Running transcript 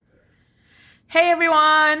Hey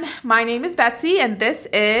everyone, my name is Betsy and this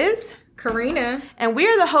is Karina. And we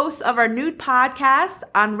are the hosts of our new podcast,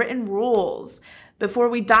 Unwritten Rules. Before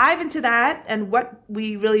we dive into that and what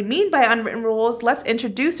we really mean by unwritten rules, let's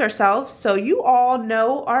introduce ourselves so you all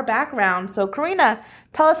know our background. So Karina,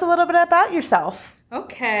 tell us a little bit about yourself.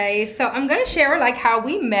 Okay, so I'm going to share how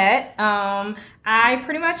we met. I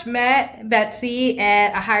pretty much met Betsy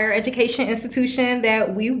at a higher education institution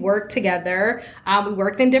that we worked together. We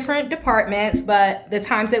worked in different departments, but the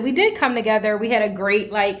times that we did come together, we had a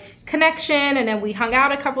great connection, and then we hung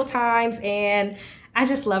out a couple times, and I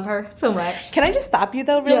just love her so much. Can I just stop you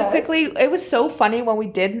though really quickly? It was so funny when we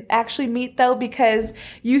did actually meet though, because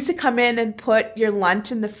you used to come in and put your lunch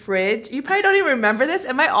in the fridge. You probably don't even remember this,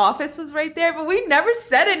 and my office was right there, but we never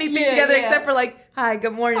said anything together except for hi,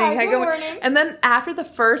 good morning. Hi, good morning. And then after the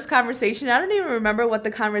first conversation, I don't even remember what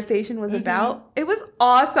the conversation was about. It was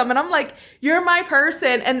awesome. And I'm like, you're my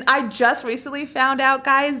person. And I just recently found out,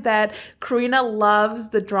 guys, that Karina loves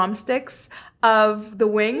the drumsticks of the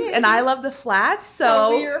wings and I love the flats.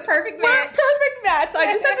 So we're a perfect match. We're a perfect match. So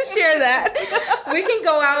I just had to share that. We can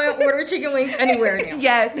go out and order chicken wings anywhere now.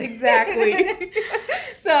 Yes, exactly.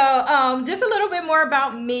 So just a little bit more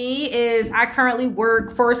about me is I currently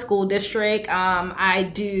work for a school district.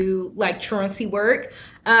 I do truancy work.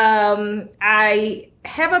 I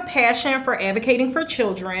have a passion for advocating for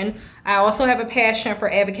children. I also have a passion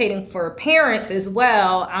for advocating for parents as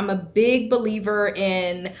well. I'm a big believer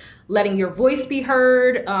in letting your voice be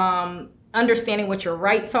heard, understanding what your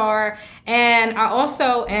rights are. And I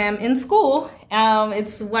also am in school.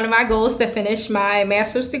 It's one of my goals to finish my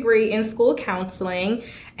master's degree in school counseling.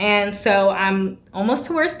 And so I'm almost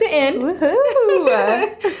towards the end.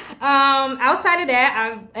 Woohoo! Outside of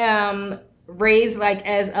that, I've raised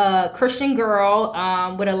as a Christian girl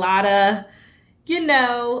with a lot of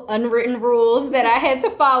unwritten rules that I had to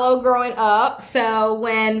follow growing up. So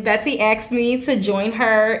when Betsy asked me to join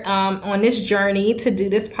her on this journey to do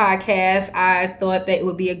this podcast, I thought that it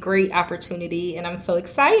would be a great opportunity, and I'm so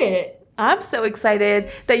excited. I'm so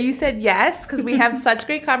excited that you said yes, because we have such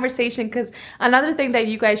great conversation. Because another thing that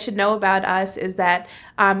you guys should know about us is that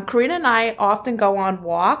Karina and I often go on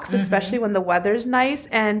walks, especially when the weather's nice.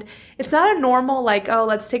 And it's not a normal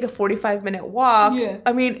let's take a 45-minute walk. Yeah.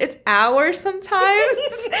 I mean, it's hours sometimes.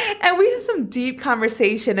 And we have some deep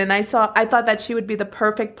conversation. And I thought that she would be the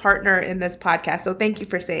perfect partner in this podcast. So thank you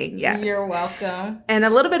for saying yes. You're welcome. And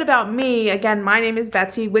a little bit about me. Again, my name is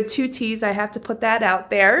Betsy with 2 T's. I have to put that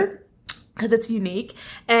out there, because it's unique.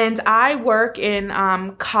 And I work in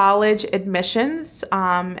college admissions,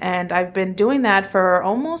 and I've been doing that for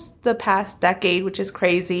almost the past decade, which is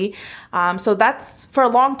crazy. So that's, for a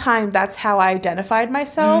long time, that's how I identified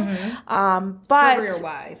myself. But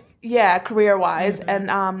Career-wise. Yeah, career-wise.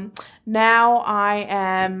 And now I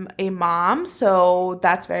am a mom, so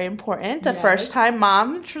that's very important. A first-time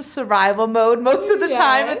mom, survival mode most of the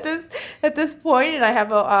time at this point. And I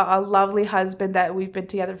have a lovely husband that we've been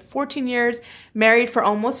together for 14 years, married for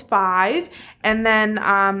almost 5. And then,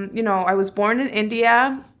 I was born in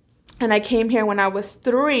India, and I came here when I was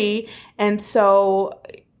 3. And so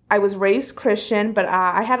I was raised Christian, but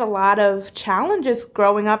I had a lot of challenges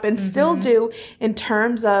growing up and still do in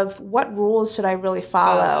terms of what rules should I really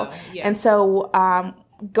follow. And so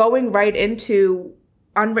going right into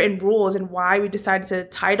unwritten rules and why we decided to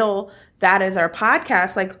title that as our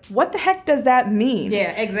podcast, what the heck does that mean?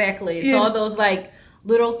 Yeah, exactly. It's all those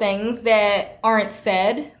little things that aren't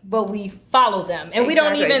said, but we follow them. And we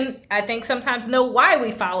don't even, I think, sometimes know why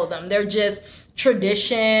we follow them. They're just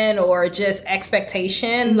tradition or just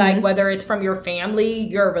expectation, whether it's from your family,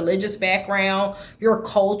 your religious background, your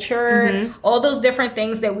culture, all those different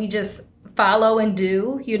things that we just follow and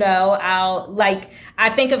do. I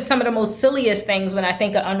think of some of the most silliest things when I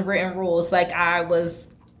think of unwritten rules. I was,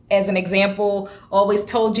 as an example, always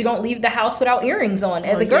told you don't leave the house without earrings on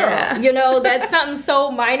as a girl. Yeah. That's something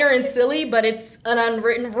so minor and silly, but it's an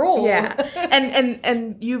unwritten rule. Yeah.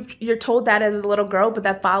 And you're told that as a little girl, but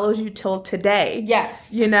that follows you till today. Yes.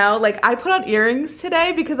 I put on earrings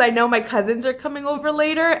today because I know my cousins are coming over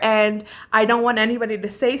later, and I don't want anybody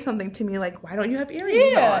to say something to me why don't you have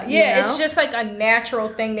earrings on? Yeah. It's just a natural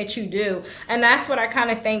thing that you do. And that's what I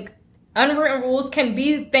kind of think. Unwritten rules can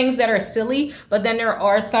be things that are silly, but then there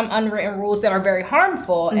are some unwritten rules that are very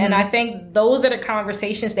harmful. And I think those are the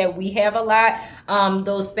conversations that we have a lot.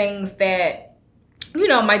 Those things that,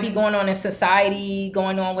 might be going on in society,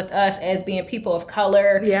 going on with us as being people of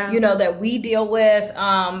color, that we deal with,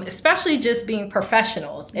 especially just being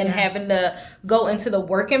professionals and having to go into the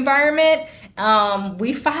work environment.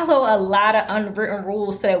 We follow a lot of unwritten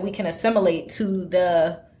rules so that we can assimilate to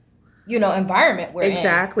the environment we're in.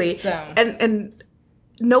 Exactly. So. And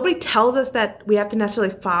nobody tells us that we have to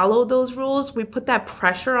necessarily follow those rules. We put that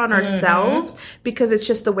pressure on ourselves because it's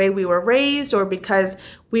just the way we were raised, or because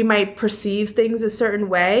we might perceive things a certain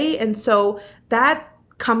way. And so that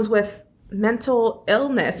comes with mental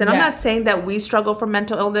illness. And I'm not saying that we struggle from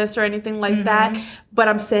mental illness or anything like that, but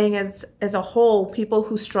I'm saying as a whole, people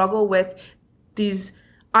who struggle with these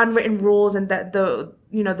unwritten rules and that the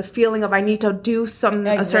feeling of I need to do something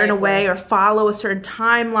a certain way or follow a certain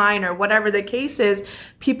timeline or whatever the case is,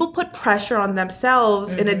 people put pressure on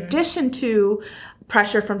themselves in addition to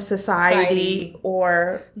pressure from society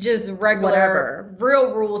or just regular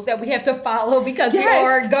real rules that we have to follow because we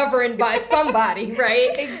are governed by somebody,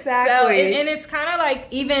 right? Exactly. So, and it's kind of like,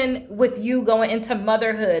 even with you going into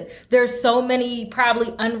motherhood, there's so many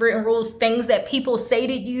probably unwritten rules, things that people say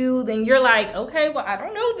to you, then you're like, okay, well, I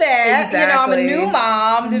don't know that. Exactly. I'm a new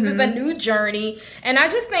mom. This is a new journey. And I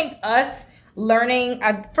just think us learning,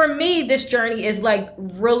 for me, this journey is like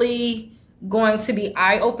really going to be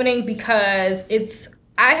eye-opening because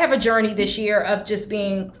I have a journey this year of just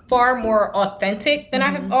being far more authentic than I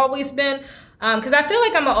have always been, because I feel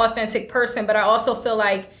like I'm an authentic person, but I also feel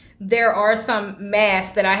like there are some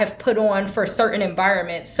masks that I have put on for certain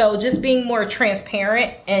environments. So just being more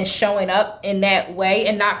transparent and showing up in that way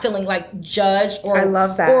and not feeling like judged or I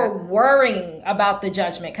love that. Or worrying about the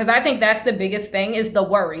judgment, because I think that's the biggest thing, is the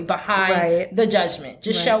worry behind the judgment.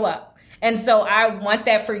 Just show up. And so I want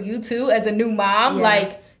that for you too, as a new mom.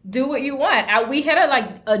 Like, do what you want. We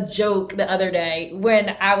had a joke the other day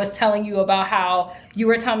when I was telling you about how you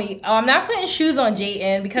were telling me, I'm not putting shoes on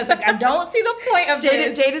Jayden because like I don't see the point of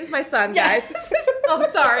this. Jayden's my son, guys. Oh,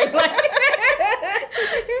 sorry.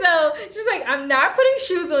 So she's like, I'm not putting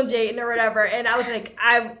shoes on Jayden or whatever. And I was like,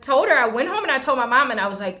 I told her, I went home and I told my mom, and I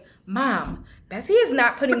was like, Mom, Bessie is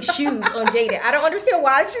not putting shoes on Jayden. I don't understand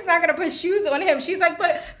why she's not going to put shoes on him. She's like,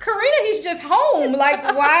 but Karina, he's just home.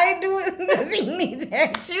 Like, why does he need to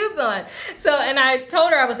have shoes on? So, and I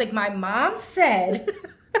told her, I was like, my mom said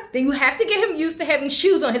that you have to get him used to having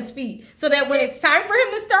shoes on his feet so that when it's time for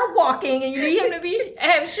him to start walking and you need him to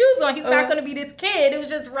have shoes on, he's not going to be this kid who's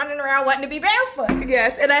just running around wanting to be barefoot.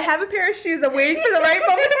 Yes, and I have a pair of shoes. I'm waiting for the right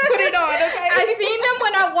moment to put it on, okay? I seen them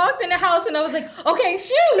when I walked in the house and I was like, okay,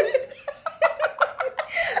 shoes.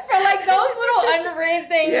 So like those little unwritten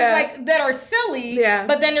things like that are silly,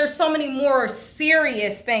 but then there's so many more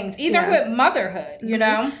serious things, either with motherhood, you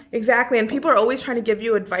know? Exactly. And people are always trying to give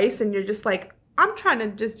you advice and you're just like, I'm trying to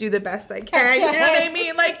just do the best I can. You know what I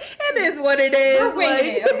mean? Like, it is what it is. We're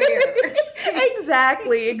winging it over here.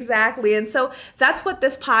 Exactly. And so that's what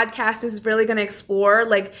this podcast is really going to explore.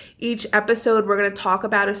 Like, each episode, we're going to talk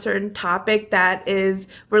about a certain topic that is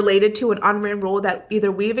related to an unwritten rule that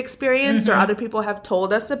either we've experienced or other people have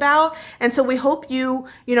told us about. And so we hope you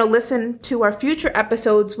listen to our future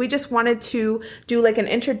episodes. We just wanted to do like an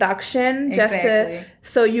introduction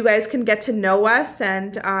so you guys can get to know us.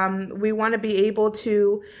 And we want to be able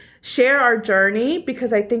to share our journey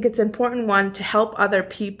because I think it's important, one, to help other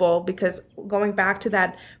people, because going back to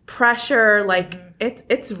that pressure, like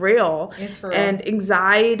it's real. It's for real. And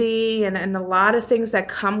anxiety and a lot of things that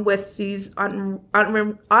come with these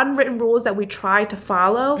unwritten rules that we try to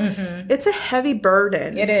follow. It's a heavy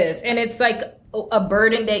burden. It is. And it's like a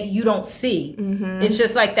burden that you don't see. It's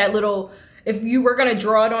just like that little... If you were going to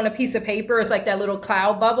draw it on a piece of paper, it's like that little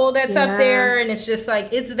cloud bubble that's up there. And it's just like,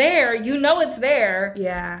 it's there. You know it's there.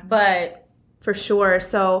 Yeah. But... For sure.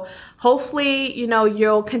 So hopefully,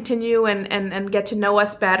 you'll continue and get to know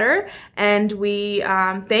us better. And we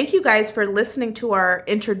thank you guys for listening to our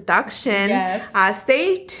introduction. Yes.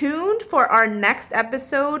 Stay tuned for our next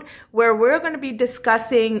episode where we're going to be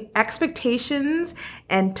discussing expectations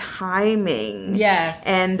and timing. Yes.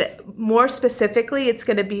 And more specifically, it's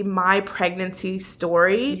going to be my pregnancy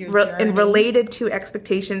story and related to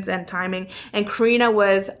expectations and timing. And Karina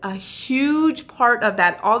was a huge part of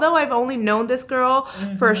that. Although I've only known this girl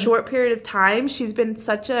for a short period of time, she's been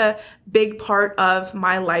such a big part of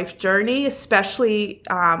my life journey, especially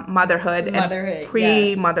motherhood and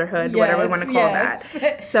pre-motherhood, whatever we want to call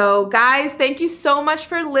that. So guys, thank you so much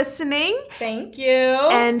for listening. Thank you.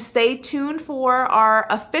 And stay tuned for our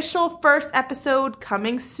official first episode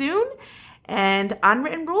coming soon. And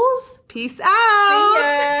Unwritten Rules, peace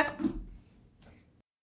out. See ya.